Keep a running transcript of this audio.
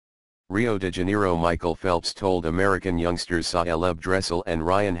Rio de Janeiro. Michael Phelps told American youngsters Caleb Dressel and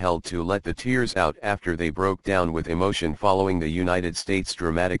Ryan Held to let the tears out after they broke down with emotion following the United States'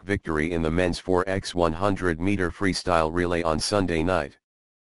 dramatic victory in the men's 4x100-meter freestyle relay on Sunday night.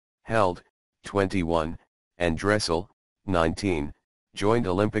 Held, 21, and Dressel, 19, joined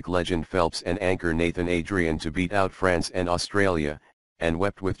Olympic legend Phelps and anchor Nathan Adrian to beat out France and Australia, and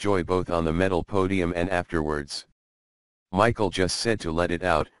wept with joy both on the medal podium and afterwards. "Michael just said to let it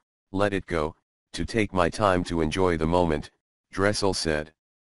out, let it go, to take my time to enjoy the moment," Dressel said.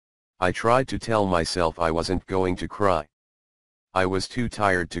 "I tried to tell myself I wasn't going to cry. I was too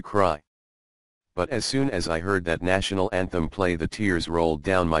tired to cry. But as soon as I heard that national anthem play, the tears rolled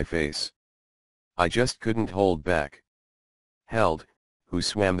down my face. I just couldn't hold back." Held, who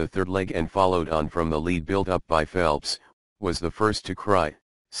swam the third leg and followed on from the lead built up by Phelps, was the first to cry,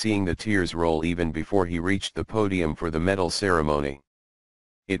 seeing the tears roll even before he reached the podium for the medal ceremony.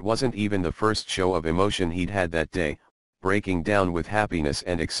 It wasn't even the first show of emotion he'd had that day, breaking down with happiness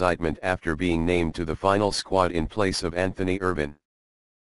and excitement after being named to the final squad in place of Anthony Irvin.